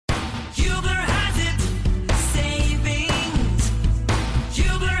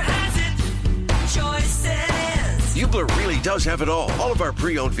does have it all. All of our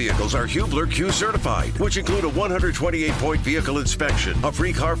pre-owned vehicles are Hubler Q certified, which include a 128-point vehicle inspection, a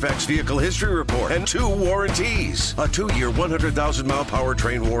free Carfax vehicle history report, and 2 warranties. A 2-year, 100,000-mile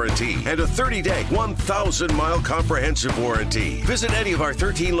powertrain warranty, and a 30-day, 1,000-mile comprehensive warranty. Visit any of our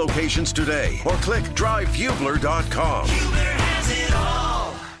 13 locations today, or click drivehubler.com. Hubler has it all.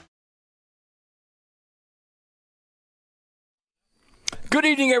 Good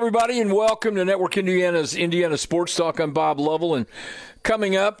evening, everybody, and welcome to Network Indiana's Indiana Sports Talk. I'm Bob Lovell, and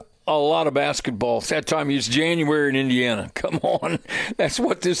coming up, a lot of basketball. It's that time. It's January in Indiana. Come on. That's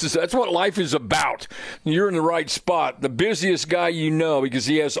what this is. That's what life is about. You're in the right spot. The busiest guy you know because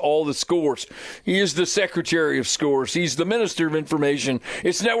he has all the scores. He is the Secretary of Scores. He's the Minister of Information.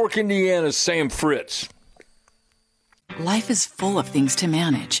 It's Network Indiana's Sam Fritz. Life is full of things to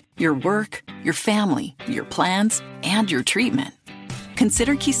manage. Your work, your family, your plans, and your treatment.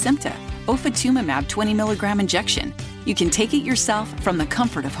 Consider Kesimpta, ofatumumab 20 milligram injection. You can take it yourself from the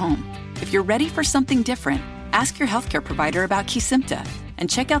comfort of home. If you're ready for something different, ask your healthcare provider about Kesimpta and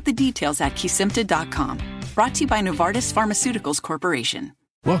check out the details at kesimpta.com. Brought to you by Novartis Pharmaceuticals Corporation.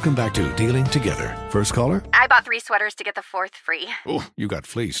 Welcome back to Dealing Together. First caller? I bought 3 sweaters to get the 4th free. Oh, you got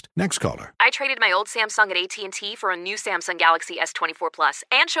fleeced. Next caller? I traded my old Samsung at AT&T for a new Samsung Galaxy S24 Plus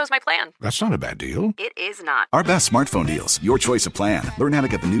and chose my plan. That's not a bad deal. It is not. Our best smartphone deals. Your choice of plan. Learn how to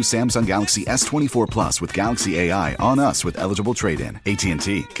get the new Samsung Galaxy S24 Plus with Galaxy AI on us with eligible trade-in.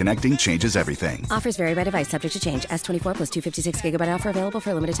 AT&T. Connecting changes everything. Offers vary by device. Subject to change. S24 plus 256 gigabyte offer available for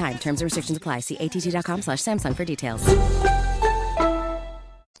a limited time. Terms and restrictions apply. See att.com/Samsung for details.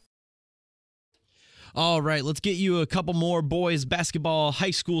 All right, let's get you a couple more boys basketball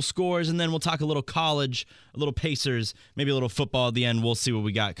high school scores, and then we'll talk a little college, a little Pacers, maybe a little football at the end. We'll see what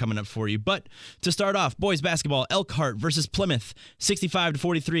we got coming up for you. But to start off, boys basketball, Elkhart versus Plymouth,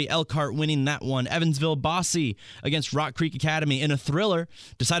 65-43. Elkhart winning that one. Evansville Bossy against Rock Creek Academy in a thriller,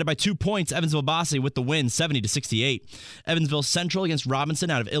 decided by 2 points. Evansville Bossy with the win, 70-68. Evansville Central against Robinson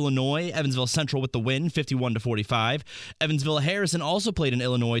out of Illinois. Evansville Central with the win, 51-45. Evansville Harrison also played an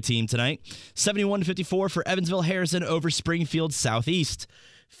Illinois team tonight, 71-54 for Evansville Harrison over Springfield Southeast.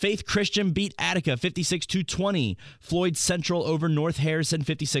 Faith Christian beat Attica 56-20. Floyd Central over North Harrison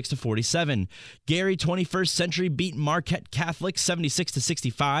 56-47. Gary 21st Century beat Marquette Catholic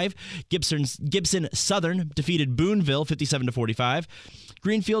 76-65. Gibson Southern defeated Boonville 57-45.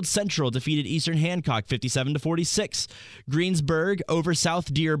 Greenfield Central defeated Eastern Hancock 57-46. Greensburg over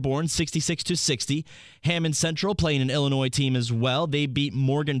South Dearborn 66-60. Hammond Central playing an Illinois team as well. They beat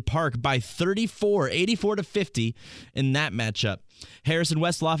Morgan Park by 34, 84-50 in that matchup. Harrison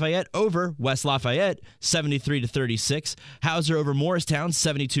West Lafayette over West Lafayette 73-36. Hauser over Morristown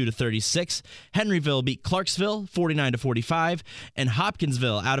 72-36. Henryville beat Clarksville 49-45. And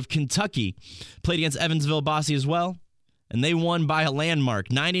Hopkinsville out of Kentucky played against Evansville Bossy as well, and they won by a landmark,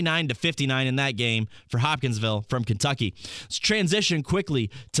 99-59 in that game for Hopkinsville from Kentucky. Let's transition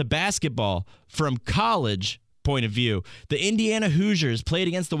quickly to basketball from college point of view. The Indiana Hoosiers played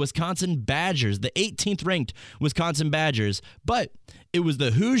against the Wisconsin Badgers, the 18th ranked Wisconsin Badgers, but it was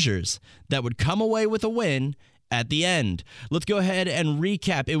the Hoosiers that would come away with a win at the end. Let's go ahead and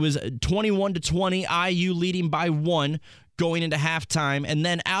recap. It was 21-20, IU leading by 1 going into halftime, and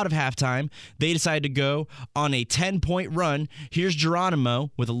then out of halftime, they decided to go on a 10-point run. Here's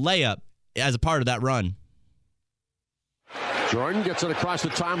Geronimo with a layup as a part of that run. Jordan gets it across the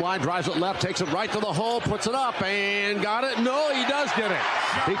timeline, drives it left, takes it right to the hole, puts it up, and got it. No, he does get it.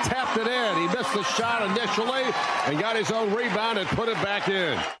 He tapped it in. He missed the shot initially and got his own rebound and put it back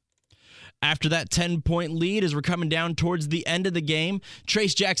in. After that 10-point lead, as we're coming down towards the end of the game,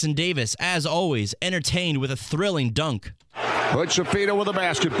 Trace Jackson Davis, as always, entertained with a thrilling dunk. Hood Shafino with the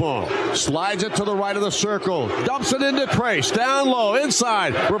basketball. Slides it to the right of the circle. Dumps it into Trace. Down low,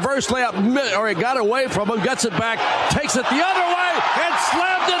 inside. Reverse layup. Or he got away from him. Gets it back. Takes it the other way. And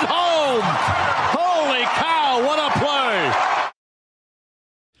slammed it home. Holy cow, what a play.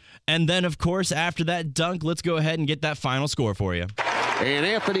 And then, of course, after that dunk, let's go ahead and get that final score for you. And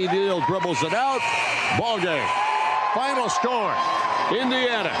Anthony Neal dribbles it out. Ball game. Final score.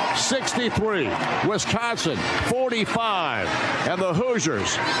 Indiana 63, Wisconsin 45, and the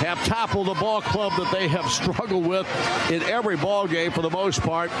Hoosiers have toppled the ball club that they have struggled with in every ball game for the most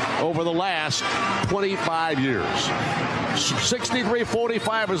part over the last 25 years.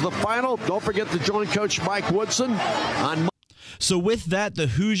 63-45 is the final. Don't forget to join Coach Mike Woodson on. So with that, the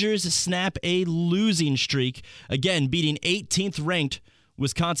Hoosiers snap a losing streak, again beating 18th ranked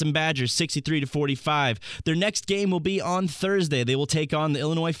Wisconsin Badgers 63-45. Their next game will be on Thursday. They will take on the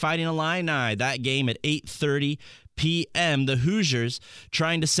Illinois Fighting Illini. That game at 8:30 p.m. The Hoosiers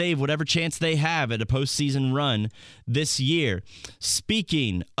trying to save whatever chance they have at a postseason run this year.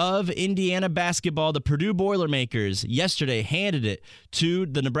 Speaking of Indiana basketball, the Purdue Boilermakers yesterday handed it to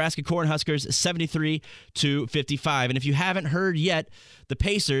the Nebraska Cornhuskers 73-55. And if you haven't heard yet, the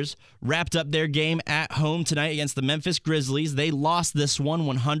Pacers wrapped up their game at home tonight against the Memphis Grizzlies. They lost this one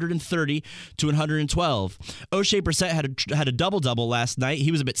 130-112. O'Shea Brissett had a double-double last night.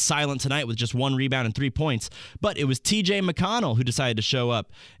 He was a bit silent tonight with just 1 rebound and 3 points. But it was T.J. McConnell who decided to show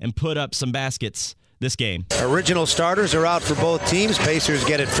up and put up some baskets this game. Original starters are out for both teams. Pacers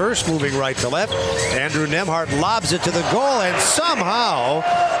get it first, moving right to left. Andrew Nembhard lobs it to the goal, and somehow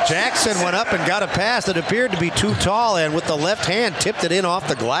Jackson went up and got a pass that appeared to be too tall, and with the left hand tipped it in off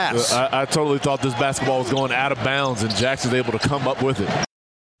the glass. I totally thought this basketball was going out of bounds, and Jackson's able to come up with it.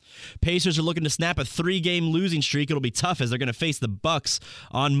 Pacers are looking to snap a 3-game losing streak. It'll be tough as they're going to face the Bucks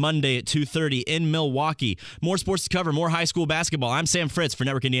on Monday at 2:30 in Milwaukee. More sports to cover, more high school basketball. I'm Sam Fritz for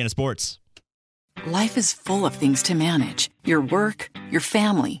Network Indiana Sports. Life is full of things to manage. Your work, your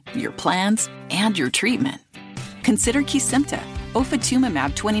family, your plans, and your treatment. Consider Kesimpta,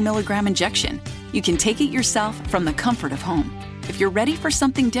 ofatumumab 20 milligram injection. You can take it yourself from the comfort of home. If you're ready for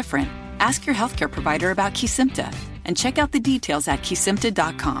something different, ask your healthcare provider about Kesimpta and check out the details at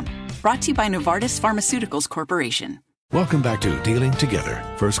kesimpta.com. Brought to you by Novartis Pharmaceuticals Corporation. Welcome back to Dealing Together.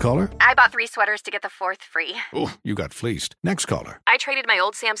 First caller? I bought 3 sweaters to get the 4th free. Oh, you got fleeced. Next caller. I traded my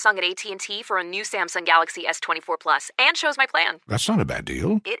old Samsung at AT&T for a new Samsung Galaxy S24 Plus and chose my plan. That's not a bad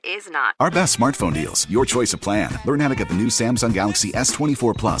deal. It is not. Our best smartphone deals. Your choice of plan. Learn how to get the new Samsung Galaxy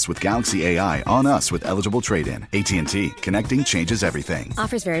S24 Plus with Galaxy AI on us with eligible trade-in. AT&T. Connecting changes everything.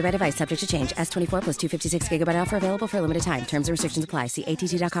 Offers vary by device, subject to change. S24 plus 256 gigabyte offer available for a limited time. Terms and restrictions apply. See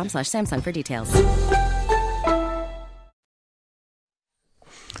att.com/Samsung for details.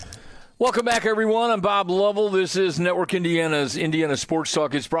 Welcome back, everyone. I'm Bob Lovell. This is Network Indiana's Indiana Sports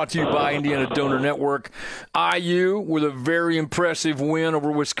Talk. It's brought to you by Indiana Donor Network. IU with a very impressive win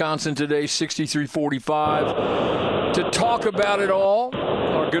over Wisconsin today, 63-45. To talk about it all,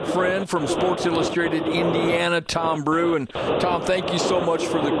 our good friend from Sports Illustrated Indiana, Tom Brew. And, Tom, thank you so much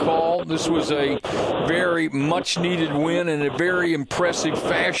for the call. This was a very much-needed win in a very impressive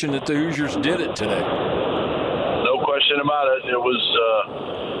fashion that the Hoosiers did it today. No question about it. It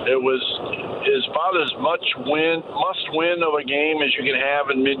was about as much must-win of a game as you can have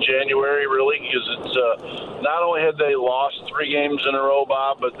in mid-January, really, because it's not only had they lost 3 games in a row,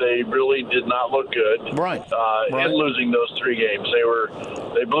 Bob, but they really did not look good. Right. In losing those 3 games.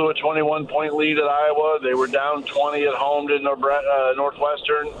 They blew a 21-point lead at Iowa. They were down 20 at home to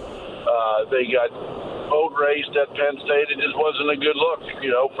Northwestern. They got boat raced at Penn State. It just wasn't a good look,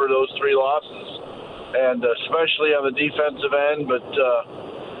 for those 3 losses, and especially on the defensive end, but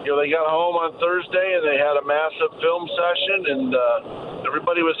they got home on Thursday and they had a massive film session, and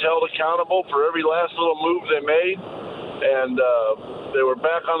everybody was held accountable for every last little move they made. And they were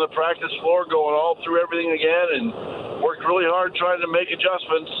back on the practice floor going all through everything again and worked really hard trying to make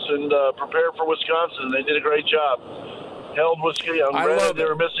adjustments and prepare for Wisconsin. They did a great job. Held Wisconsin. Granted, they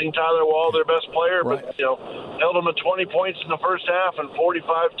were missing Tyler Wall, their best player, right. But held them to 20 points in the first half and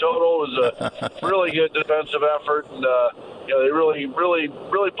 45 total. It was a really good defensive effort, and they really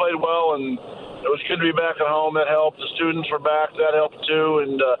played well. And it was good to be back at home. That helped. The students were back. That helped too.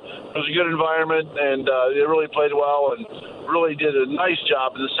 And it was a good environment, and they really played well and really did a nice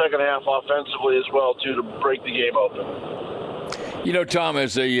job in the second half offensively as well too to break the game open. Tom,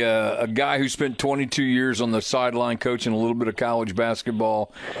 as a guy who spent 22 years on the sideline coaching a little bit of college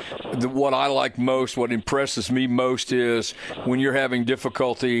basketball, what I like most, what impresses me most is when you're having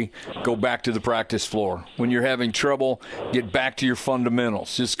difficulty, go back to the practice floor. When you're having trouble, get back to your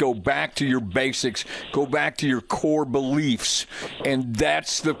fundamentals. Just go back to your basics. Go back to your core beliefs. And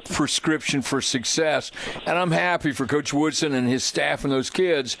that's the prescription for success. And I'm happy for Coach Woodson and his staff and those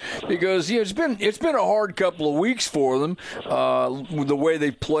kids because it's been a hard couple of weeks for them. The way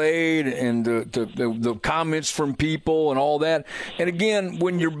they played and the comments from people and all that. And again,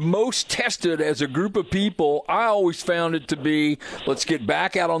 when you're most tested as a group of people, I always found it to be, let's get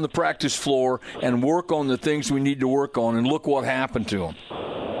back out on the practice floor and work on the things we need to work on, and look what happened to them.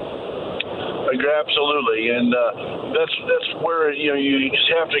 Absolutely, and that's where you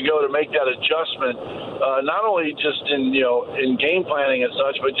just have to go to make that adjustment. Not only just in game planning and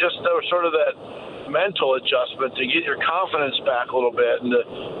such, but just sort of that mental adjustment to get your confidence back a little bit,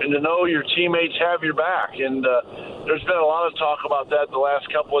 and to know your teammates have your back. And there's been a lot of talk about that the last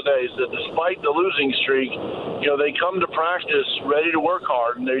couple of days, that despite the losing streak, they come to practice ready to work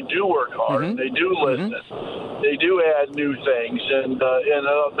hard, and they do work hard, and they do listen. They do add new things, and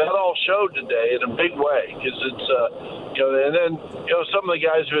that all showed today in a big way, because it's and then some of the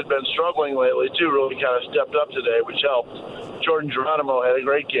guys who had been struggling lately too really kind of stepped up today, which helped. Jordan Geronimo had a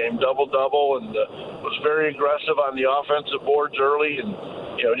great game, double-double, and was very aggressive on the offensive boards early, and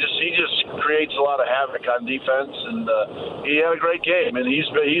he just creates a lot of havoc on defense, and he had a great game, and he's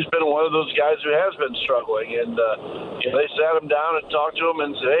been one of those guys who has been struggling, and they sat him down and talked to him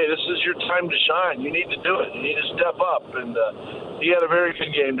and said, hey, this is your time to shine. You need to do it. You need to step up, and he had a very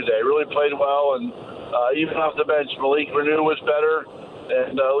good game today. Really played well, and even off the bench, Malik Renew was better,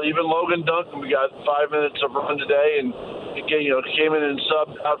 and even Logan Duncan, we got 5 minutes of run today, and came in and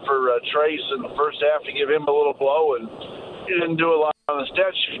subbed out for Trace in the first half to give him a little blow, and he didn't do a lot on the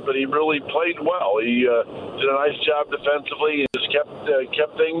stat sheet, but he really played well. He did a nice job defensively. He just kept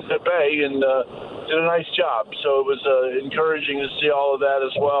things at bay and did a nice job. So it was encouraging to see all of that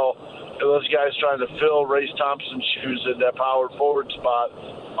as well. And those guys trying to fill Race Thompson's shoes in that power forward spot.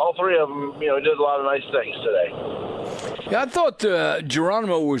 All three of them, did a lot of nice things today. Yeah, I thought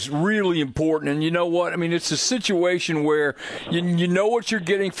Geronimo was really important, and you know what? I mean, it's a situation where you know what you're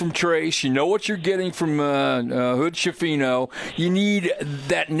getting from Trace, you know what you're getting from Hood Schifino. You need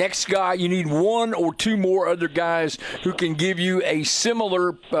that next guy. You need one or two more other guys who can give you a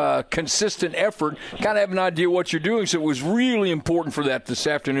similar, consistent effort, kind of have an idea what you're doing. So it was really important for that this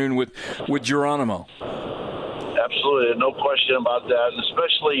afternoon with Geronimo. Absolutely, no question about that, and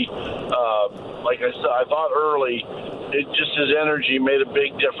especially, like I said, I thought early, his energy made a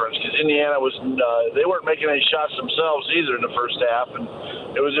big difference, because Indiana they weren't making any shots themselves either in the first half, and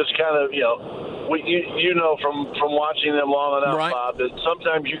it was just kind of, from watching them long enough, right, Bob, that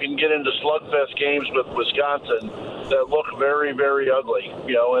sometimes you can get into slugfest games with Wisconsin that look very, very ugly,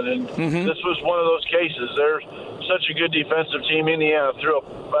 and this was one of those cases. They're such a good defensive team. Indiana threw up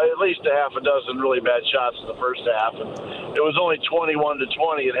at least a half a dozen really bad shots in the first half, and it was only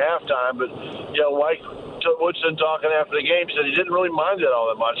 21-20 at halftime, but, Mike Woodson, talking after the game, said he didn't really mind that all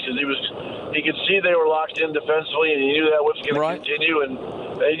that much, because he could see they were locked in defensively, and he knew that was going to continue, and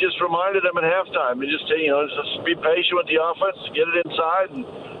they just reminded them at halftime. They just just be patient with the offense, get it inside, and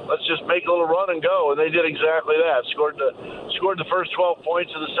let's just make a little run and go. And they did exactly that. Scored the first 12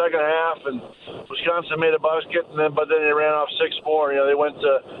 points in the second half, and Wisconsin made a basket, but then they ran off 6 more.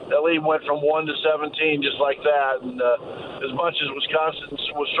 That lead went from 1 to 17 just like that. And as much as Wisconsin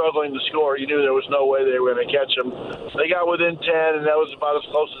was struggling to score, you knew there was no way they were going to catch them. They got within 10, and that was about as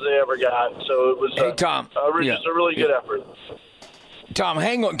close as they ever got. So it was Tom, just a really good effort. Tom,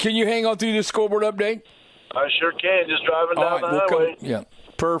 hang on. Can you hang on through this scoreboard update? I sure can. Just driving down the highway.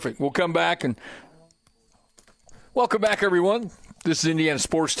 Perfect. We'll come back and welcome back, everyone. This is Indiana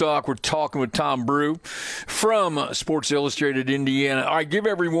Sports Talk. We're talking with Tom Brew from Sports Illustrated Indiana. All right, give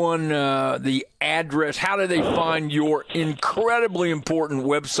everyone the address. How do they find your incredibly important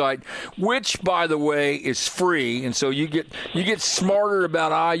website, which, by the way, is free? And so you get smarter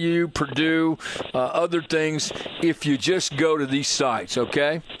about IU, Purdue, other things if you just go to these sites,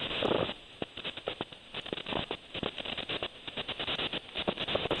 okay?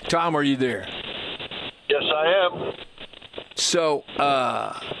 Tom, are you there? Yes, I am. So,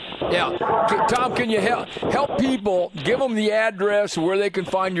 Tom, can you help people, give them the address where they can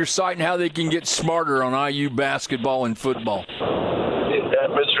find your site and how they can get smarter on IU basketball and football?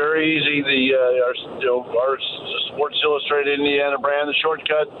 It's very easy. Our Sports Illustrated Indiana brand, the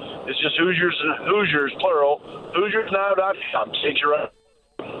shortcut is just Hoosiers, plural, HoosiersNow.com. Takes you right.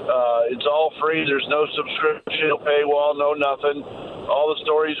 It's all free. There's no subscription, no paywall, no nothing. All the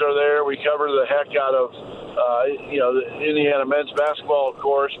stories are there. We cover the heck out of the Indiana men's basketball, of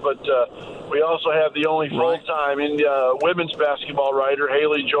course, but we also have the only full-time women's basketball writer.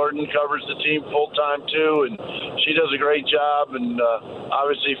 Haley Jordan covers the team full-time too, and she does a great job. And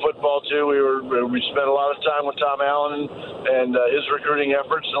obviously football too. We spent a lot of time with Tom Allen and his recruiting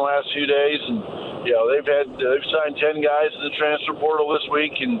efforts in the last few days, and they've signed 10 guys in the transfer portal this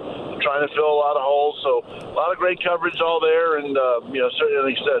week and trying to fill a lot of holes. So a lot of great coverage all there, and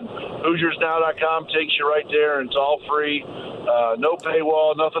certainly, like I said, HoosiersNow.com takes you right there, and it's all free. No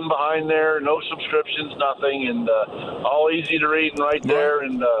paywall, nothing behind there, no subscriptions, nothing, and all easy to read and right there,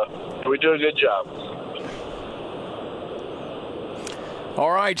 and we do a good job.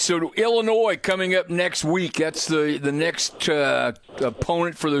 All right, so Illinois coming up next week. That's the next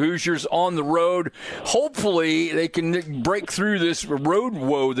opponent for the Hoosiers on the road. Hopefully they can break through this road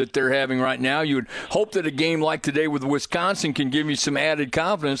woe that they're having right now. You would hope that a game like today with Wisconsin can give you some added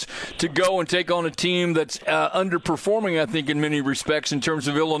confidence to go and take on a team that's underperforming, I think, in many respects in terms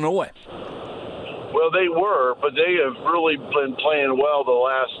of Illinois. Well, they were, but they have really been playing well the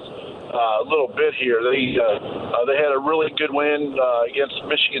last little bit here. They had a really good win against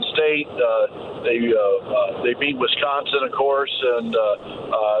Michigan State. They beat Wisconsin, of course, and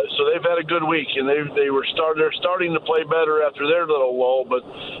so they've had a good week. And they're starting to play better after their little lull. But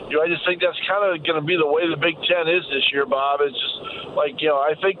I just think that's kind of going to be the way the Big Ten is this year, Bob. It's just like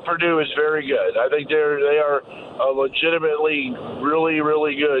I think Purdue is very good. I think they are a legitimately really,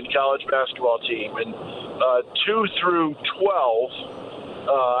 really good college basketball team. And 2 through 12.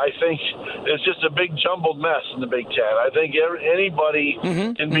 I think it's just a big jumbled mess in the Big Ten. I think anybody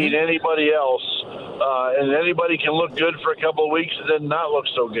can beat anybody else, and anybody can look good for a couple of weeks and then not look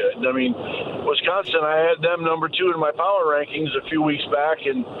so good. I mean, Wisconsin, I had them number 2 in my power rankings a few weeks back,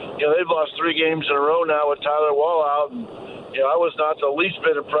 and they've lost 3 games in a row now with Tyler Wall out, and I was not the least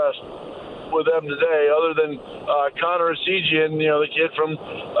bit impressed with them today, other than Connor Esigian, the kid from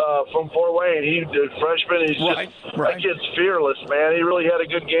Fort Wayne. He's a freshman. He's that kid's fearless, man. He really had a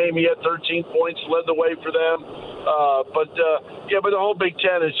good game. He had 13 points, led the way for them. But the whole Big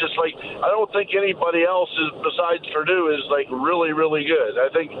Ten is just like, I don't think anybody else besides Purdue is like really, really good.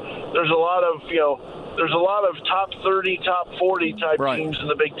 I think there's a lot of top 30, top 40 type teams in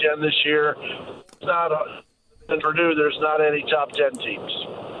the Big Ten this year. It's not in Purdue. There's not any top 10 teams.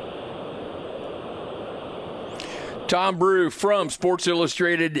 Tom Brew from Sports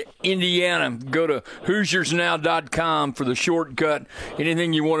Illustrated Indiana. Go to HoosiersNow.com for the shortcut.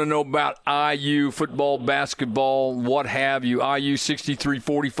 Anything you want to know about IU, football, basketball, what have you. IU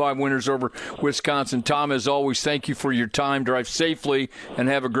 63-45 winners over Wisconsin. Tom, as always, thank you for your time. Drive safely and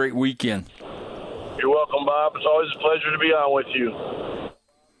have a great weekend. You're welcome, Bob. It's always a pleasure to be on with you.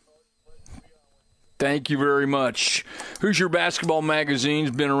 Thank you very much. Hoosier Basketball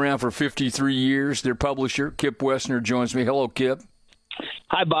Magazine's been around for 53 years. Their publisher, Kip Wesner, joins me. Hello, Kip.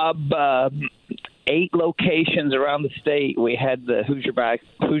 Hi, Bob. 8 locations around the state. We had the Hoosier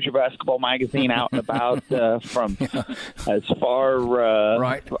Basketball Magazine out and about from as far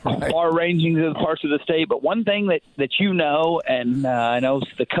far-ranging parts of the state. But one thing that you know, and I know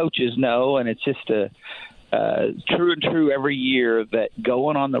the coaches know, and it's just true every year, that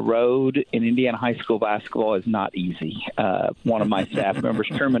going on the road in Indiana high school basketball is not easy. One of my staff members,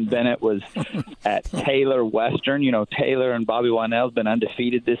 Truman Bennett, was at Taylor Western. Taylor and Bobby Wynell have been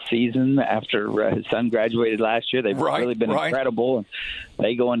undefeated this season after his son graduated last year. They've really been incredible. And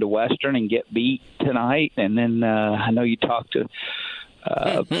they go into Western and get beat tonight. And then I know you talked to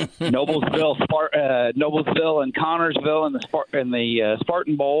Noblesville and Connorsville in the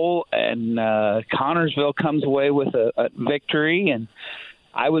Spartan Bowl, and Connorsville comes away with a victory. And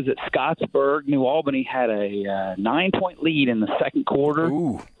I was at Scottsburg. New Albany had a 9-point lead in the second quarter.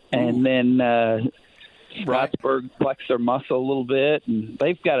 And then Scottsburg flexed their muscle a little bit, and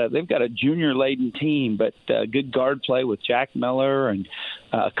they've got a junior-laden team, but good guard play with Jack Miller and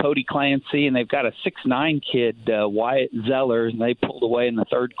Cody Clancy, and they've got a 6'9" kid, Wyatt Zeller, and they pulled away in the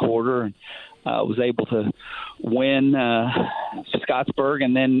third quarter and was able to win Scottsburg.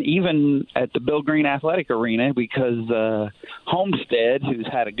 And then even at the Bill Green Athletic Arena, because Homestead, who's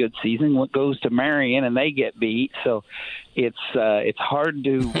had a good season, goes to Marion and they get beat. So it's hard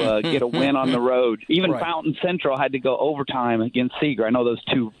to get a win on the road. Even Fountain Central had to go overtime against Seeger. I know those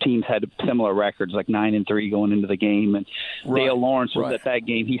two teams had similar records, like 9-3 going into the game. And Dale Lawrence was at that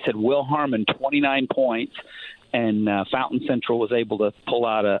game. He said Will Harmon, 29 points. And Fountain Central was able to pull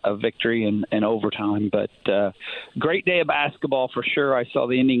out a victory in overtime. But great day of basketball for sure. I saw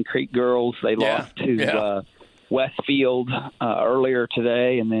the Indian Creek girls. They lost to Westfield earlier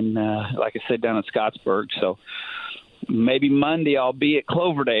today. And then, like I said, down at Scottsburg. So maybe Monday I'll be at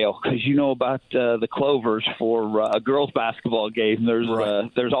Cloverdale, because you know about the Clovers for a girls basketball game.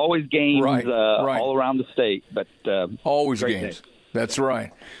 There's always games all around the state. But always games. Day. That's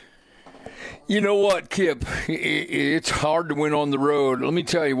right. You know what, Kip? It's hard to win on the road. Let me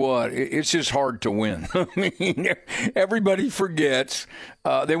tell you what, it's just hard to win. I mean, everybody forgets.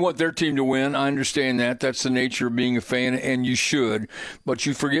 They want their team to win. I understand that. That's the nature of being a fan, and you should. But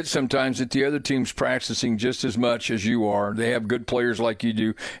you forget sometimes that the other team's practicing just as much as you are. They have good players like you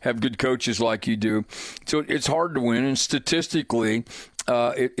do, have good coaches like you do. So it's hard to win. And statistically,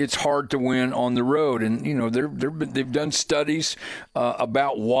 it's hard to win on the road. And, they've done studies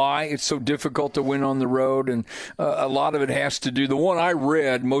about why it's so difficult to win on the road. And a lot of it has to do, the one I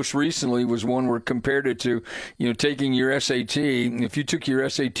read most recently was one where compared it to, taking your SAT. If you took your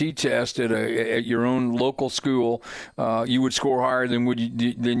SAT test at your own local school, you would score higher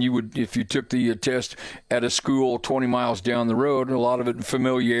than you would if you took the test at a school 20 miles down the road. And a lot of it,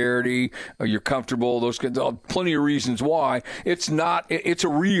 familiarity, you're comfortable, those kinds of, plenty of reasons why. It's a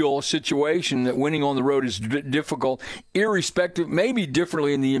real situation that winning on the road is difficult, irrespective, maybe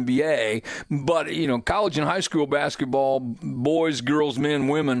differently in the NBA, but, college and high school basketball, boys, girls, men,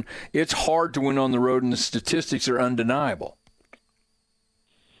 women, it's hard to win on the road, and the statistics are undeniable.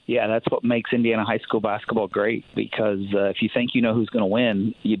 Yeah, that's what makes Indiana high school basketball great, because if you think you know who's going to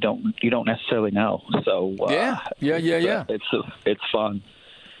win, you don't necessarily know. So it's fun.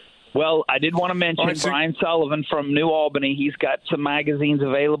 Well, I did want to mention Brian Sullivan from New Albany. He's got some magazines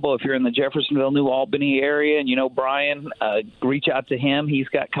available. If you're in the Jeffersonville, New Albany area and you know Brian, reach out to him. He's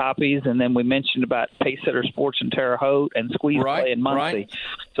got copies. And then we mentioned about Pacesetter Sports in Terre Haute and Squeeze Play in Muncie. Right.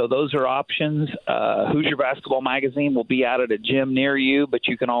 So those are options. Hoosier Basketball Magazine will be out at a gym near you, but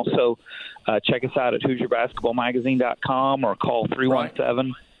you can also check us out at HoosierBasketballMagazine.com or call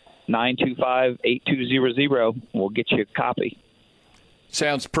 317-925-8200. We'll get you a copy.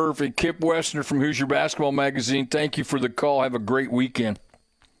 Sounds perfect. Kip Wesner from Hoosier Basketball Magazine, thank you for the call. Have a great weekend.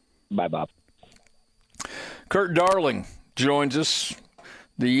 Bye, Bob. Kurt Darling joins us.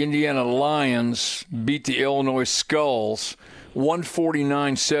 The Indiana Lions beat the Illinois Skulls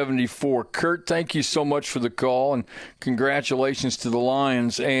 149-74. Kurt, thank you so much for the call, and congratulations to the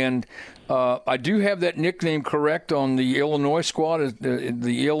Lions. And I do have that nickname correct on the Illinois squad,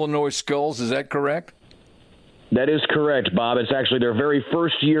 the Illinois Skulls. Is that correct? That is correct, Bob. It's actually their very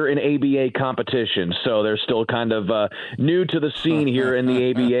first year in ABA competition, so they're still kind of new to the scene here in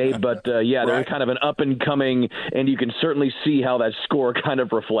the ABA. But, they're kind of an up-and-coming, and you can certainly see how that score kind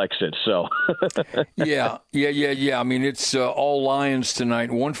of reflects it. So, Yeah. I mean, it's all Lions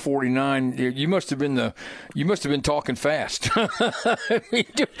tonight, 149. You must have been talking fast. You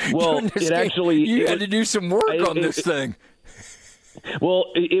had to do some work on this thing. Well,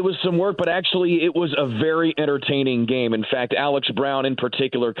 it was some work, but actually it was a very entertaining game. In fact, Alex Brown in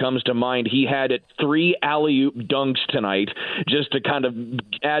particular comes to mind. He had 3 alley-oop dunks tonight just to kind of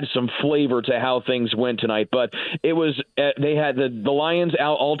add some flavor to how things went tonight. But it was they had the Lions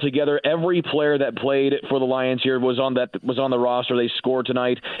out altogether. Every player that played for the Lions here was on the roster. They scored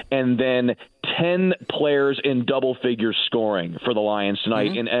tonight, and then 10 players in double-figure scoring for the Lions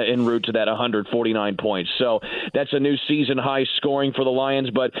tonight en route to that 149 points. So that's a new season-high scoring for the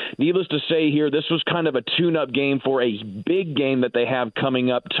Lions. But needless to say here, this was kind of a tune-up game for a big game that they have coming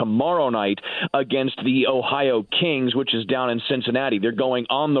up tomorrow night against the Ohio Kings, which is down in Cincinnati. They're going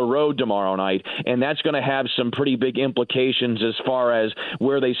on the road tomorrow night, and that's going to have some pretty big implications as far as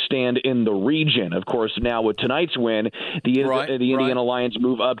where they stand in the region. Of course, now with tonight's win, the Indiana Lions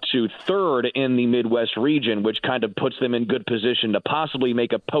move up to 3rd in the Midwest region, which kind of puts them in good position to possibly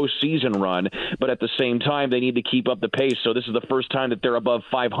make a postseason run. But at the same time, they need to keep up the pace. So this is the first time that they're above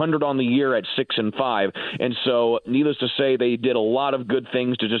 500 on the year at 6-5. And so needless to say, they did a lot of good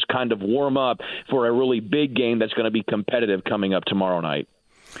things to just kind of warm up for a really big game that's going to be competitive coming up tomorrow night.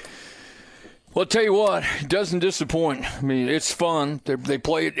 Well, I'll tell you what, it doesn't disappoint. I mean, it's fun. They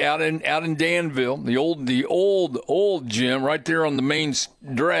play it out in Danville, the old gym right there on the main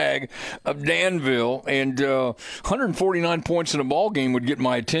drag of Danville, and 149 points in a ball game would get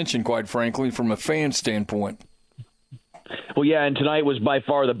my attention, quite frankly, from a fan standpoint. Well, yeah, and tonight was by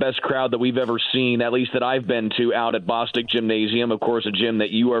far the best crowd that we've ever seen, at least that I've been to, out at Bostic Gymnasium, of course, a gym that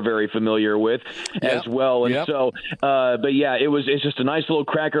you are very familiar with as well. And so, but yeah, it's just a nice little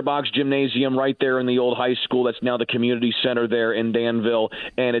cracker box gymnasium right there in the old high school. That's now the community center there in Danville,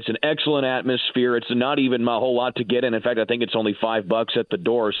 and it's an excellent atmosphere. It's not even a whole lot to get in. In fact, I think it's only $5 at the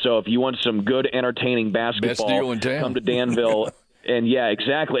door. So if you want some good, entertaining basketball, best deal in town. Come to Danville. And yeah,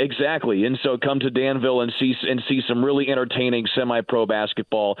 exactly. And so come to Danville and see some really entertaining semi-pro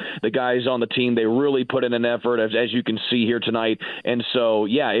basketball. The guys on the team, they really put in an effort, as you can see here tonight. And so,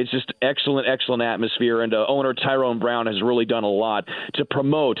 yeah, it's just excellent atmosphere. And owner Tyrone Brown has really done a lot to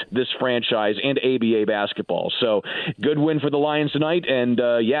promote this franchise and ABA basketball. So good win for the Lions tonight. And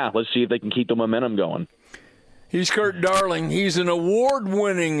let's see if they can keep the momentum going. He's Kurt Darling. He's an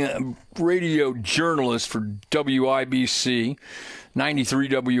award-winning radio journalist for WIBC, 93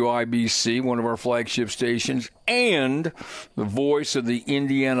 WIBC, one of our flagship stations, and the voice of the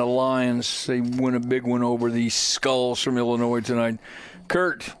Indiana Lions. They win a big one over the Skulls from Illinois tonight.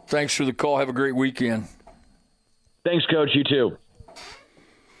 Kurt, thanks for the call. Have a great weekend. Thanks, Coach. You too.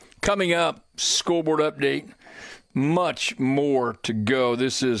 Coming up, scoreboard update. Much more to go.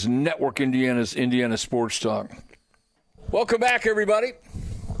 This is Network Indiana's Indiana Sports Talk. Welcome back, everybody.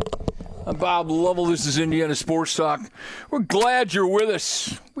 I'm Bob Lovell. This is Indiana Sports Talk. We're glad you're with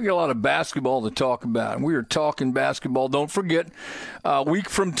us. We got a lot of basketball to talk about. We are talking basketball. Don't forget, a week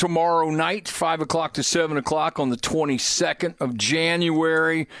from tomorrow night, 5 o'clock to 7 o'clock on the 22nd of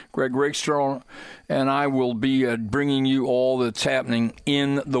January, Greg Rakestraw and I will be bringing you all that's happening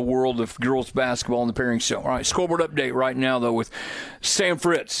in the world of girls basketball in the pairing show. All right, scoreboard update right now, though, with Sam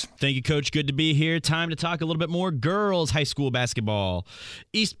Fritz. Thank you, Coach. Good to be here. Time to talk a little bit more girls high school basketball.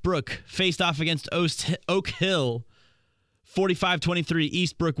 Eastbrook faced off against Oak Hill. 45-23,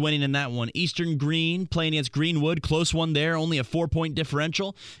 Eastbrook winning in that one. Eastern Green playing against Greenwood. Close one there, only a 4-point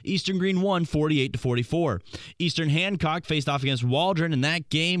differential. Eastern Green won 48-44. Eastern Hancock faced off against Waldron, and that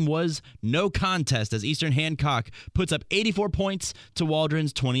game was no contest as Eastern Hancock puts up 84 points to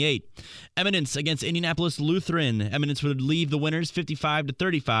Waldron's 28. Eminence against Indianapolis Lutheran. Eminence would leave the winners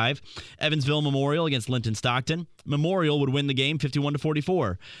 55-35. Evansville Memorial against Linton Stockton. Memorial would win the game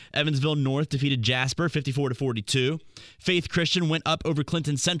 51-44. Evansville North defeated Jasper 54-42. Faith Christian went up over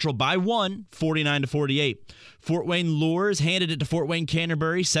Clinton Central by 1, 49-48. Fort Wayne Lures handed it to Fort Wayne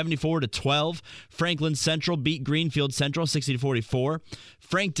Canterbury 74-12. Franklin Central beat Greenfield Central 60-44.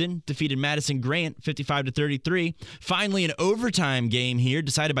 Frankton defeated Madison Grant 55-33. Finally, an overtime game here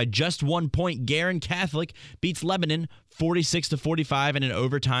decided by just 1 point. Guerin Catholic beats Lebanon 46-45 in an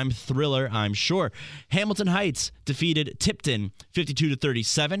overtime thriller, I'm sure. Hamilton Heights defeated Tipton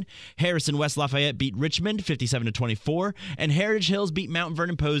 52-37. Harrison West Lafayette beat Richmond 57-24. And Heritage Hills beat Mount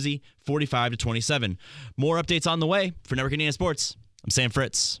Vernon Posey 45-27. More updates on the way. For Network Indiana Sports, I'm Sam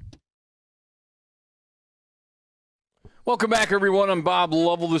Fritz. Welcome back, everyone. I'm Bob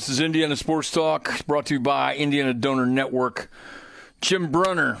Lovell. This is Indiana Sports Talk, brought to you by Indiana Donor Network. Jim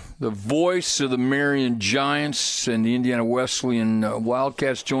Brenner, the voice of the Marion Giants and the Indiana Wesleyan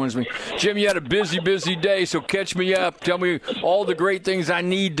Wildcats, joins me. Jim, you had a busy day, so catch me up. Tell me all the great things I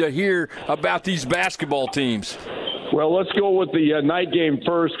need to hear about these basketball teams. Well, let's go with the night game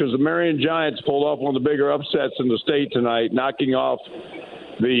first, because the Marion Giants pulled off one of the bigger upsets in the state tonight, knocking off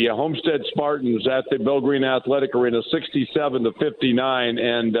the Homestead Spartans at the Bill Green Athletic Arena 67-59,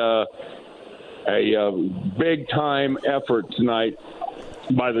 and a big-time effort tonight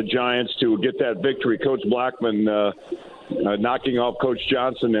by the Giants to get that victory. Coach Blackman knocking off Coach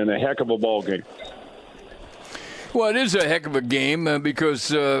Johnson in a heck of a ball game. Well, it is a heck of a game because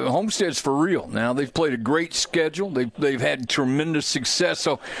Homestead's for real. Now, they've played a great schedule. They've had tremendous success.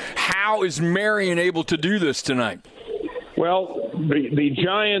 So how is Marion able to do this tonight? Well, the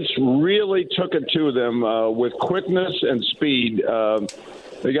Giants really took it to them with quickness and speed.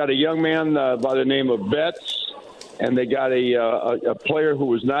 They got a young man by the name of Betts, and they got a player who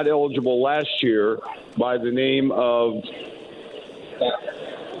was not eligible last year by the name of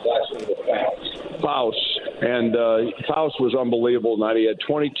Faust. And Faust was unbelievable tonight. He had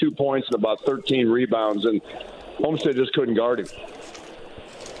 22 points and about 13 rebounds, and Homestead just couldn't guard him.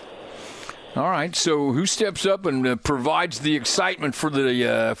 All right, so who steps up and provides the excitement for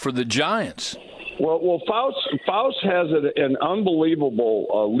the Giants? Well, Faust has an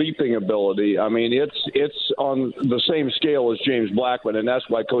unbelievable leaping ability. I mean, it's on the same scale as James Blackman, and that's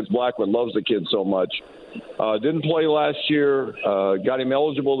why Coach Blackman loves the kid so much. Didn't play last year, got him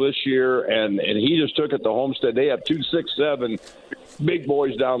eligible this year, and he just took it to Homestead. They have 2 6'7" big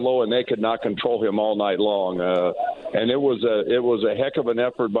boys down low, and they could not control him all night long. And it was a heck of an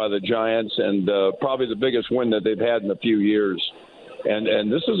effort by the Giants, and probably the biggest win that they've had in a few years.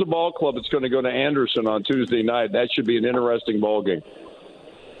 And this is a ball club that's going to go to Anderson on Tuesday night. That should be an interesting ball game.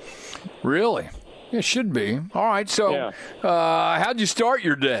 Really? It should be. All right, so how'd you start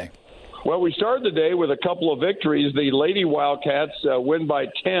your day? Well, we started the day with a couple of victories. The Lady Wildcats win by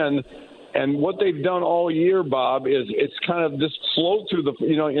 10. And what they've done all year, Bob, is it's kind of just flowed through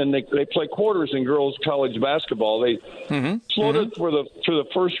and they play quarters in girls college basketball. They floated through the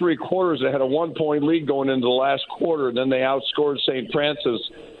first 3 quarters. They had a 1-point lead going into the last quarter, and then they outscored St. Francis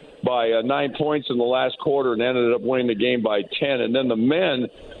by 9 points in the last quarter and ended up winning the game by 10. And then the men,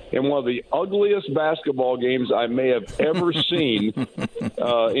 in one of the ugliest basketball games I may have ever seen,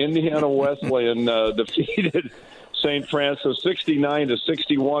 Indiana Wesleyan defeated St. Francis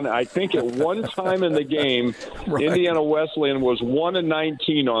 69-61. I think at one time in the game, Indiana Wesleyan was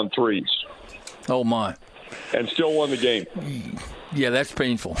 1-19 on threes. Oh my! And still won the game. Yeah, that's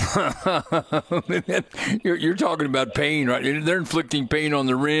painful. You're talking about pain, right? They're inflicting pain on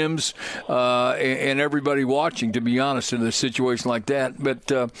the rims and everybody watching, to be honest, in a situation like that. But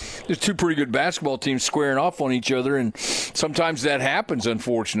there's two pretty good basketball teams squaring off on each other, and sometimes that happens,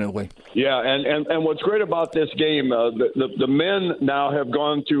 unfortunately. Yeah, and what's great about this game, the men now have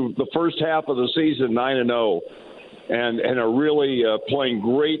gone through the first half of the season 9-0. And are really playing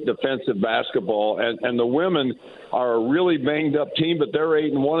great defensive basketball. And the women are a really banged-up team, but they're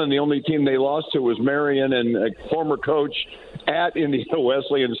 8-1, and the only team they lost to was Marion and a former coach at Indiana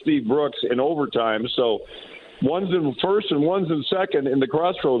Wesleyan, Steve Brooks, in overtime. So one's in first and one's in second in the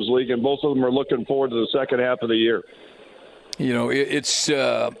Crossroads League, and both of them are looking forward to the second half of the year. You know, it's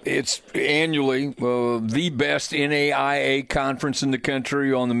annually the best NAIA conference in the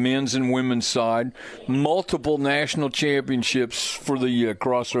country on the men's and women's side. Multiple national championships for the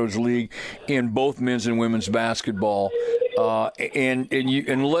Crossroads League in both men's and women's basketball. And you,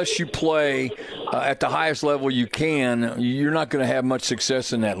 unless you play at the highest level you can, you're not going to have much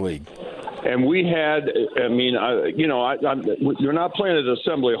success in that league. And we had, you're not playing at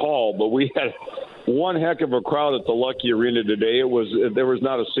Assembly Hall, but we had one heck of a crowd at the Lucky Arena today. There was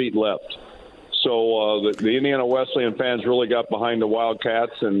not a seat left. So the Indiana Wesleyan fans really got behind the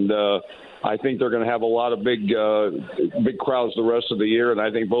Wildcats, and I think they're going to have a lot of big crowds the rest of the year. And I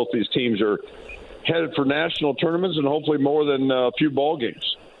think both these teams are headed for national tournaments and hopefully more than a few ball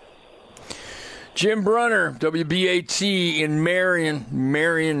games. Jim Brenner, WBAK in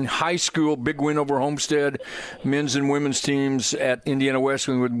Marion High School, big win over Homestead. Men's and women's teams at Indiana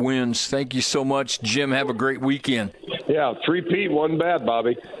Wesleyan with wins. Thank you so much, Jim. Have a great weekend. Yeah, 3-peat, wasn't bad,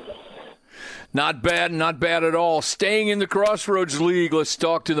 Bobby. Not bad at all. Staying in the Crossroads League, let's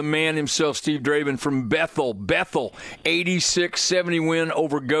talk to the man himself, Steve Draven from Bethel. Bethel, 86-70 win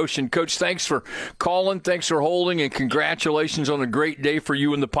over Goshen. Coach, thanks for calling, thanks for holding, and congratulations on a great day for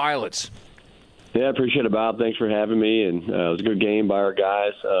you and the Pilots. Yeah, I appreciate it, Bob. Thanks for having me. And it was a good game by our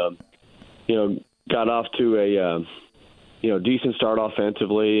guys. Got off to a decent start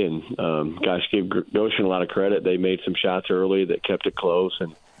offensively, and guys gave Goshen a lot of credit. They made some shots early that kept it close.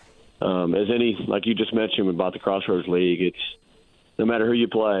 And like you just mentioned about the Crossroads League, it's no matter who you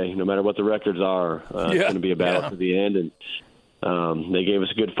play, no matter what the records are, it's going to be a battle to the end. And they gave us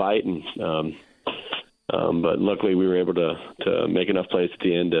a good fight, and but luckily we were able to make enough plays at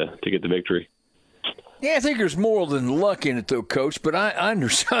the end to get the victory. Yeah, I think there's more than luck in it, though, Coach, but I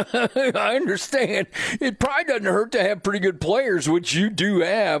understand. I understand. It probably doesn't hurt to have pretty good players, which you do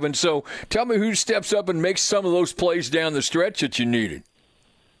have. And so tell me who steps up and makes some of those plays down the stretch that you needed.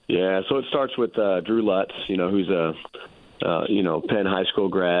 Yeah, so it starts with Drew Lutz, who's a Penn High School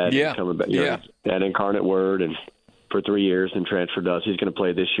grad. Yeah, coming back, at Incarnate Word and for 3 years and transferred to us. He's going to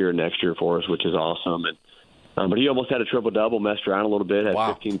play this year and next year for us, which is awesome. And but he almost had a triple-double, messed around a little bit, had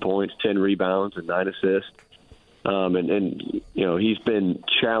 15 points, 10 rebounds, and 9 assists. And he's been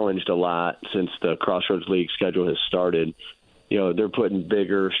challenged a lot since the Crossroads League schedule has started. They're putting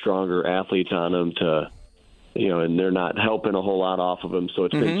bigger, stronger athletes on him and they're not helping a whole lot off of him. So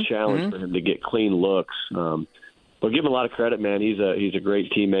it's been a challenge for him to get clean looks. But give him a lot of credit, man. He's a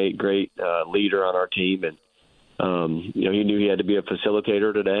great teammate, great leader on our team. And, he knew he had to be a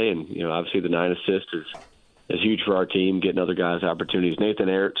facilitator today. And, obviously the 9 assists is huge for our team, getting other guys opportunities. Nathan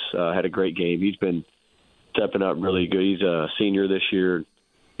Ertz had a great game. He's been stepping up really good. He's a senior this year.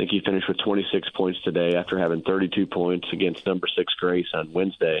 I think he finished with 26 points today after having 32 points against number 6 Grace on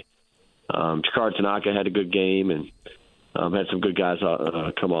Wednesday. Chikara Tanaka had a good game and had some good guys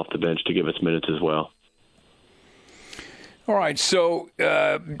come off the bench to give us minutes as well. All right, so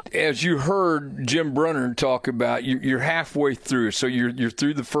as you heard Jim Brenner talk about, you're halfway through. So you're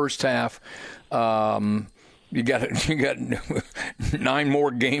through the first half. You got 9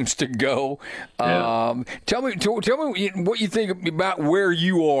 more games to go. Tell me what you think about where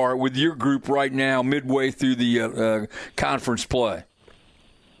you are with your group right now, midway through the conference play.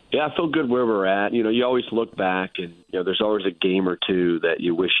 Yeah, I feel good where we're at. You always look back, and there's always a game or two that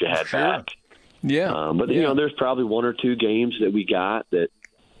you wish you had back. Yeah, but there's probably 1 or 2 games that we got that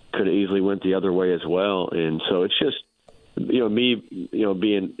could have easily went the other way as well. And so it's just. Me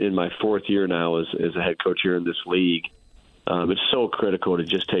being in my 4th year now as a head coach here in this league, it's so critical to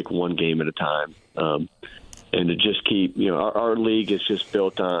just take one game at a time and to just keep. Our league is just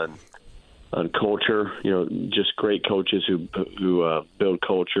built on culture. Just great coaches who build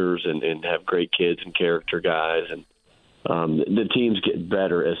cultures and have great kids and character guys, and the teams get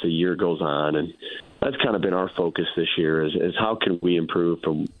better as the year goes on, and that's kind of been our focus this year is how can we improve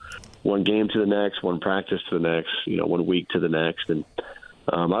from one game to the next, one practice to the next, 1 week to the next. And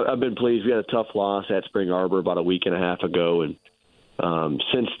I've been pleased. We had a tough loss at Spring Arbor about a week and a half ago, and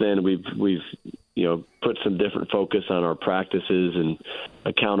Since then, we've put some different focus on our practices and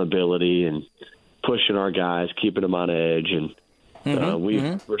accountability and pushing our guys, keeping them on edge, and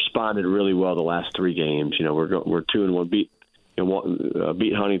we've responded really well the last 3 games. We're 2-1, beat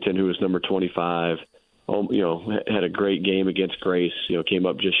Huntington, who was number 25. Had a great game against Grace. Came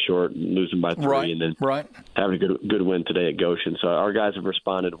up just short, losing by 3, and then having a good win today at Goshen. So our guys have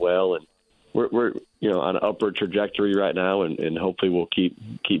responded well, and we're on an upward trajectory right now, and hopefully we'll keep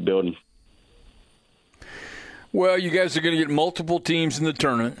building. Well, you guys are going to get multiple teams in the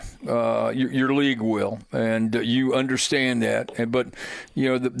tournament. Your league will, and you understand that. But,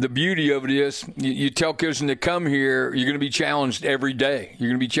 the beauty of it is you tell kids when they come here, you're going to be challenged every day. You're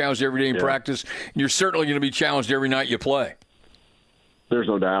going to be challenged every day in practice. And you're certainly going to be challenged every night you play. There's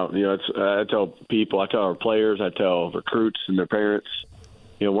no doubt. I tell people, I tell our players, I tell recruits and their parents,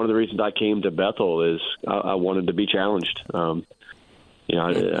 one of the reasons I came to Bethel is I wanted to be challenged. I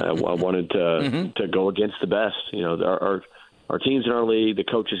wanted to go against the best. Our teams in our league, the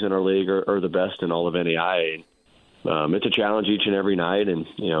coaches in our league are the best in all of NAIA. It's a challenge each and every night, and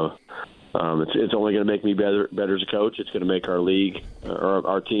it's only going to make me better as a coach. It's going to make our league or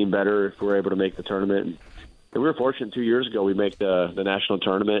our team better if we're able to make the tournament. And we were fortunate 2 years ago we make the national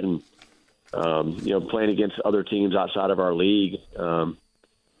tournament, and playing against other teams outside of our league.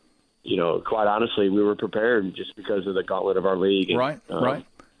 Quite honestly, we were prepared just because of the gauntlet of our league. And, right.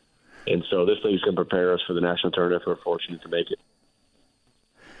 And so this league's going to prepare us for the national tournament if we're fortunate to make it.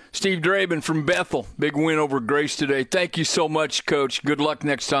 Steve Draben from Bethel, big win over Grace today. Thank you so much, Coach. Good luck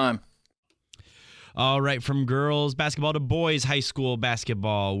next time. All right, from girls basketball to boys high school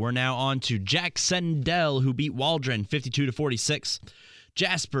basketball, we're now on to Jacksonville, who beat Waldron 52-46.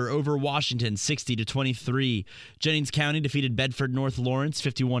 Jasper over Washington 60-23. Jennings County defeated Bedford North Lawrence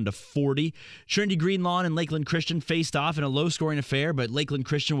 51-40. Trinity Greenlawn and Lakeland Christian faced off in a low-scoring affair, but Lakeland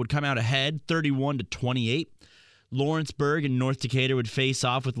Christian would come out ahead 31-28. Lawrenceburg and North Decatur would face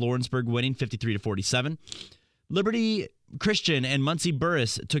off with Lawrenceburg winning 53-47. Liberty Christian and Muncie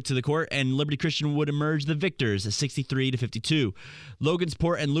Burris took to the court, and Liberty Christian would emerge the victors 63-52.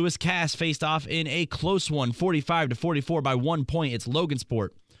 Logansport and Lewis Cass faced off in a close one, 45-44 by 1 point. It's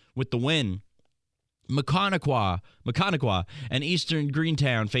Logansport with the win. Maconaquah and Eastern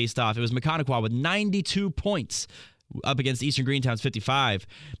Greentown faced off. It was Maconaquah with 92 points up against Eastern Greentown's 55.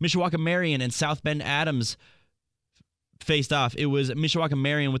 Mishawaka Marion and South Bend Adams faced off. It was Mishawaka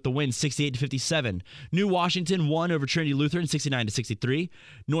Marion with the win, 68-57. New Washington won over Trinity Lutheran, 69-63.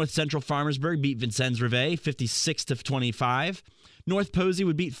 North Central Farmersburg beat Vincennes Rivet, 56-25. North Posey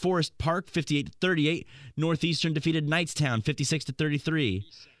would beat Forest Park, 58-38. Northeastern defeated Knightstown, 56-33.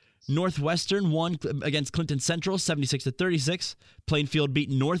 Northwestern won against Clinton Central, 76-36. Plainfield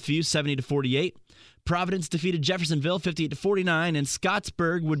beat Northview, 70-48. Providence defeated Jeffersonville 58-49, and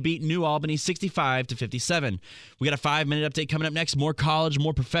Scottsburg would beat New Albany 65-57. We got a 5-minute update coming up next. More college,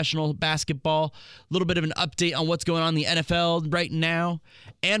 more professional basketball, a little bit of an update on what's going on in the NFL right now,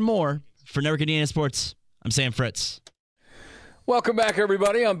 and more. For Network Indiana Sports, I'm Sam Fritz. Welcome back,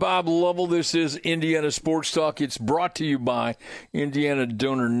 everybody. I'm Bob Lovell. This is Indiana Sports Talk. It's brought to you by Indiana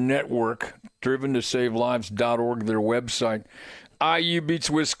Donor Network, driven-to-save-lives.org, their website. IU beats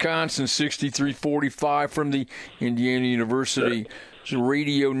Wisconsin 63-45 from the Indiana University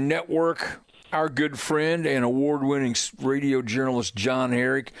Radio Network. Our good friend and award-winning radio journalist, John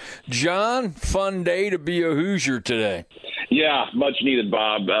Herrick. John, fun day to be a Hoosier today. Yeah, much needed,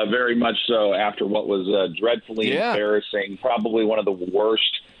 Bob. Very much so after what was dreadfully embarrassing, probably one of the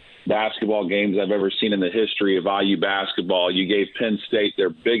worst basketball games I've ever seen in the history of IU basketball. You gave Penn State their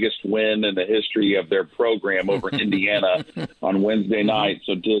biggest win in the history of their program over Indiana on Wednesday night.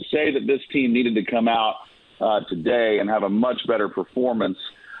 So to say that this team needed to come out today and have a much better performance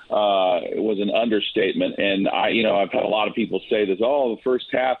was an understatement. And I've had a lot of people say this, the first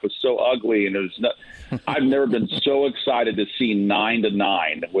half was so ugly, and I've never been so excited to see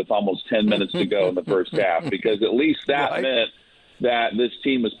 9-9 with almost 10 minutes to go in the first half, because at least that meant that this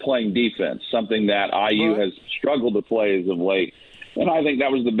team was playing defense, something that IU has struggled to play as of late. And I think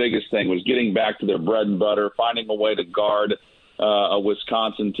that was the biggest thing, was getting back to their bread and butter, finding a way to guard a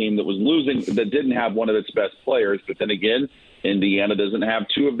Wisconsin team that was losing, that didn't have one of its best players. But then again, Indiana doesn't have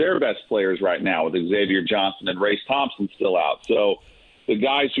two of their best players right now, with Xavier Johnson and Race Thompson still out. So the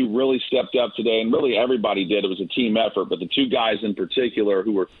guys who really stepped up today, and really everybody did, it was a team effort, but the two guys in particular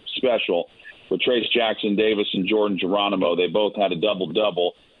who were special, with Trace Jackson Davis and Jordan Geronimo, they both had a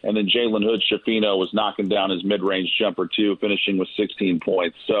double-double. And then Jalen Hood-Shafino was knocking down his mid-range jumper, too, finishing with 16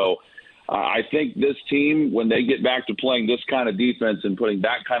 points. So I think this team, when they get back to playing this kind of defense and putting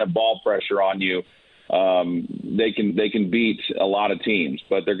that kind of ball pressure on you, they can beat a lot of teams,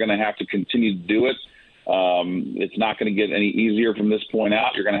 but they're going to have to continue to do it. It's not going to get any easier from this point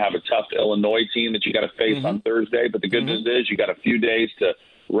out. You're going to have a tough Illinois team that you got to face on Thursday, but the good news is you got a few days to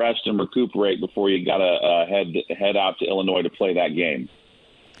rest and recuperate before you got to head out to Illinois to play that game.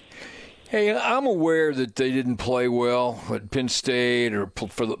 Hey, I'm aware that they didn't play well at Penn State, or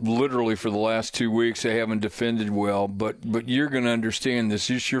literally for the last 2 weeks they haven't defended well. But you're going to understand this.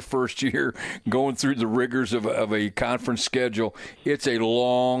 This is your first year going through the rigors of a conference schedule. It's a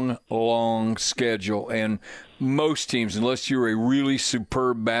long, long schedule, and most teams, unless you're a really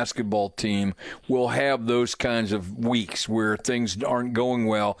superb basketball team, will have those kinds of weeks where things aren't going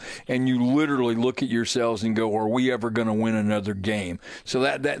well, and you literally look at yourselves and go, are we ever going to win another game? So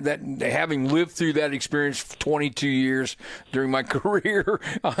that having lived through that experience for 22 years during my career,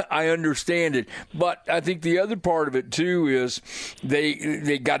 I understand it. But I think the other part of it, too, is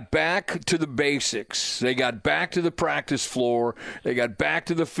they got back to the basics. They got back to the practice floor. They got back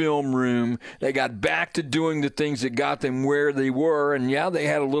to the film room. They got back to doing the things that got them where they were, and they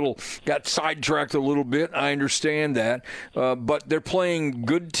had got sidetracked a little bit. I understand that, but they're playing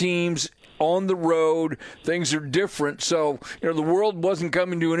good teams on the road. Things are different, so the world wasn't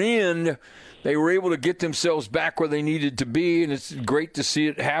coming to an end. They were able to get themselves back where they needed to be, and it's great to see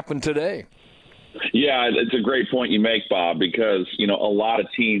it happen today. Yeah, it's a great point you make, Bob, because, a lot of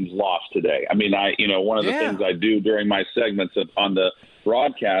teams lost today. I mean, one of the things I do during my segments on the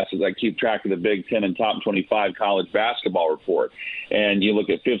broadcast is I keep track of the Big Ten and top 25 college basketball report. And you look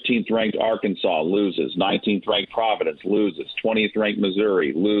at 15th ranked Arkansas loses, 19th ranked Providence loses, 20th ranked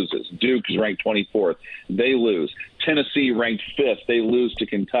Missouri loses, Duke is ranked 24th, they lose, Tennessee ranked 5th, they lose to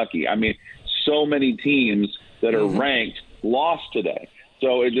Kentucky. I mean, so many teams that are ranked lost today.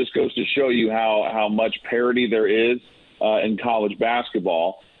 So it just goes to show you how much parity there is in college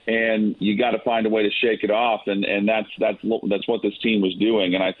basketball. And you got to find a way to shake it off, and that's what this team was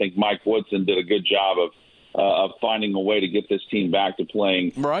doing. And I think Mike Woodson did a good job of finding a way to get this team back to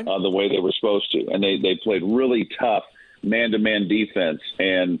playing the way they were supposed to. And they played really tough man-to-man defense.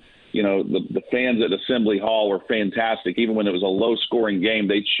 And the fans at Assembly Hall were fantastic. Even when it was a low-scoring game,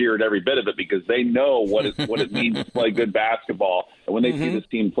 they cheered every bit of it because they know what it means to play good basketball. And when they see this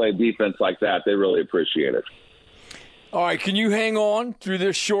team play defense like that, they really appreciate it. All right, can you hang on through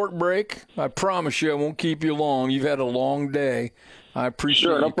this short break? I promise you I won't keep you long. You've had a long day. I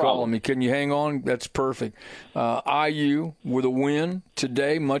appreciate you calling me. Can you hang on? That's perfect. IU with a win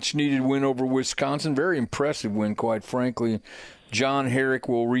today, much-needed win over Wisconsin. Very impressive win, quite frankly. John Herrick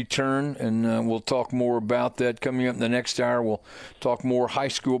will return, and we'll talk more about that coming up in the next hour. We'll talk more high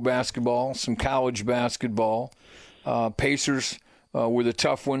school basketball, some college basketball. Pacers with a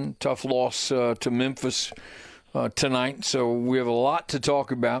tough loss to Memphis tonight. So we have a lot to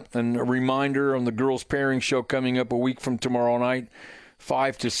talk about. And a reminder on the girls pairing show coming up a week from tomorrow night,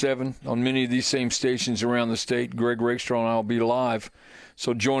 5 to 7 on many of these same stations around the state. Greg Rakestraw and I will be live.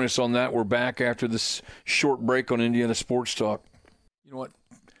 So join us on that. We're back after this short break on Indiana Sports Talk. You know what?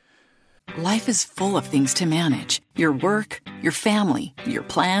 Life is full of things to manage. Your work, your family, your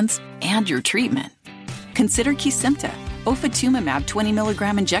plans, and your treatment. Consider Kesimpta, ofatumumab 20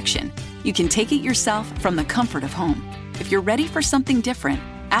 milligram injection. You can take it yourself from the comfort of home. If you're ready for something different,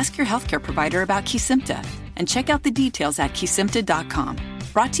 ask your healthcare provider about Kesimpta and check out the details at kesimpta.com.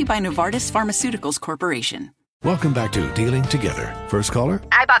 Brought to you by Novartis Pharmaceuticals Corporation. Welcome back to Dealing Together. First caller?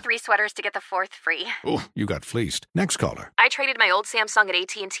 I bought 3 sweaters to get the 4th free. Oh, you got fleeced. Next caller. I traded my old Samsung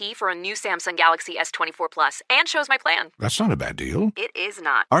at AT&T for a new Samsung Galaxy S24 Plus and chose my plan. That's not a bad deal. It is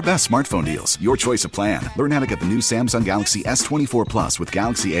not. Our best smartphone deals. Your choice of plan. Learn how to get the new Samsung Galaxy S24 Plus with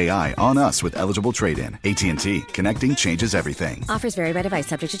Galaxy AI on us with eligible trade-in. AT&T. Connecting changes everything. Offers vary by device.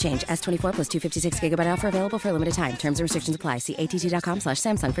 Subject to change. S24 plus 256 gigabyte offer available for a limited time. Terms and restrictions apply. See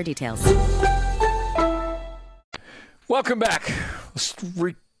att.com/Samsung for details. Welcome back. Let's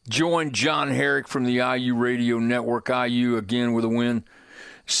rejoin John Herrick from the IU Radio Network. IU again with a win,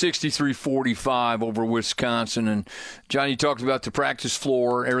 63-45 over Wisconsin. And, John, you talked about the practice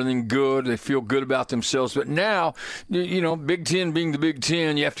floor, everything good. They feel good about themselves. But now, Big Ten being the Big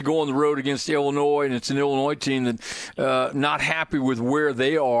Ten, you have to go on the road against Illinois, and it's an Illinois team that not happy with where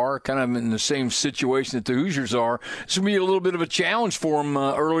they are, kind of in the same situation that the Hoosiers are. It's going to be a little bit of a challenge for them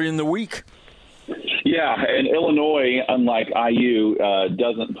early in the week. Yeah, and Illinois, unlike IU,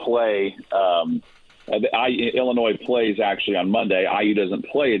 doesn't play. Illinois plays actually on Monday. IU doesn't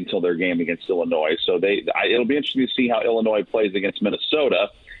play until their game against Illinois. So it'll be interesting to see how Illinois plays against Minnesota.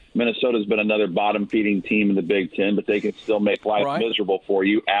 Minnesota's been another bottom-feeding team in the Big Ten, but they can still make life miserable for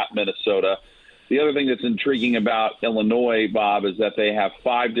you at Minnesota. The other thing that's intriguing about Illinois, Bob, is that they have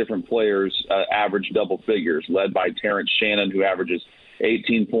 5 different players average double figures, led by Terrence Shannon, who averages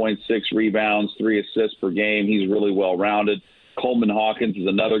 18 points, 6 rebounds, 3 assists per game. He's really well-rounded. Coleman Hawkins is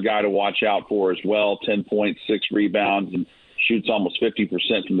another guy to watch out for as well, 10 points, 6 rebounds, and shoots almost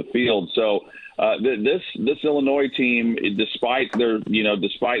 50% from the field. So this Illinois team, despite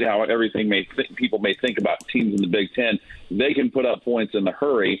how everything people may think about teams in the Big Ten, they can put up points in a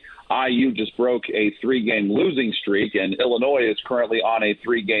hurry. IU just broke a 3-game losing streak, and Illinois is currently on a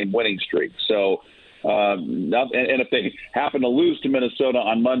 3-game winning streak. So, and if they happen to lose to Minnesota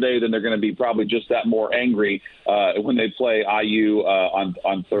on Monday, then they're going to be probably just that more angry when they play IU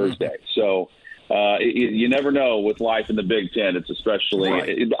on Thursday. So you never know with life in the Big Ten. It's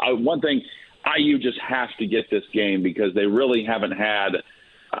especially one thing. IU just has to get this game because they really haven't had.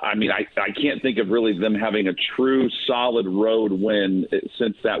 I mean, I can't think of really them having a true solid road win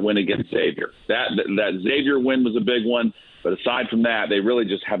since that win against Xavier. That Xavier win was a big one, but aside from that, they really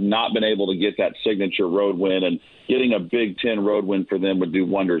just have not been able to get that signature road win, and getting a Big Ten road win for them would do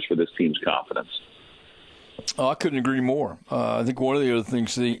wonders for this team's confidence. Oh, I couldn't agree more. I think one of the other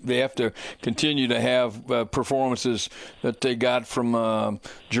things they have to continue to have performances that they got from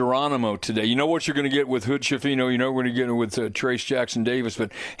Geronimo today. You know what you're going to get with Hood Schifino. You know what you're going to get with Trace Jackson Davis.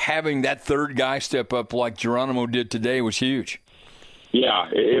 But having that third guy step up like Geronimo did today was huge. Yeah,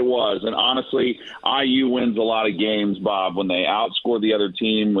 it was. And honestly, IU wins a lot of games, Bob, when they outscore the other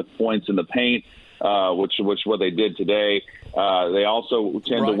team with points in the paint, which what they did today. They also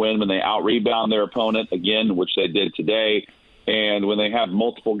tend to win when they out-rebound their opponent, again, which they did today. And when they have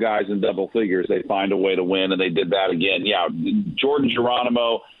multiple guys in double figures, they find a way to win, and they did that again. Yeah, Jordan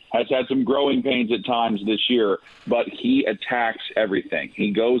Geronimo has had some growing pains at times this year, but he attacks everything.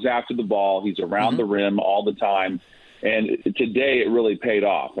 He goes after the ball. He's around the rim all the time. And today it really paid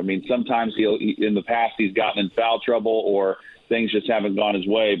off. I mean, sometimes in the past he's gotten in foul trouble or things just haven't gone his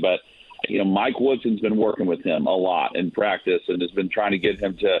way, but Mike Woodson's been working with him a lot in practice and has been trying to get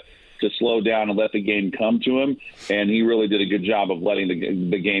him to slow down and let the game come to him. And he really did a good job of letting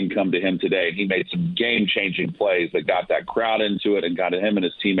the game come to him today. He made some game-changing plays that got that crowd into it and got him and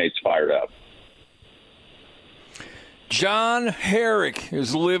his teammates fired up. John Herrick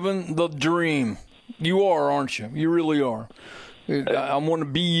is living the dream. You are, aren't you? You really are. I want to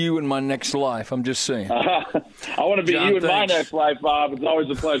be you in my next life. I'm just saying. I want to be John, you in my next life, Bob. It's always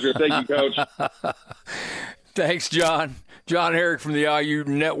a pleasure. Thank you, Coach. Thanks, John. John Herrick from the IU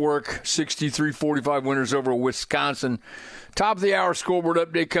Network, 63-45 winners over Wisconsin. Top of the hour scoreboard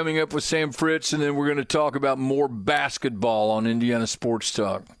update coming up with Sam Fritz, and then we're going to talk about more basketball on Indiana Sports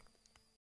Talk.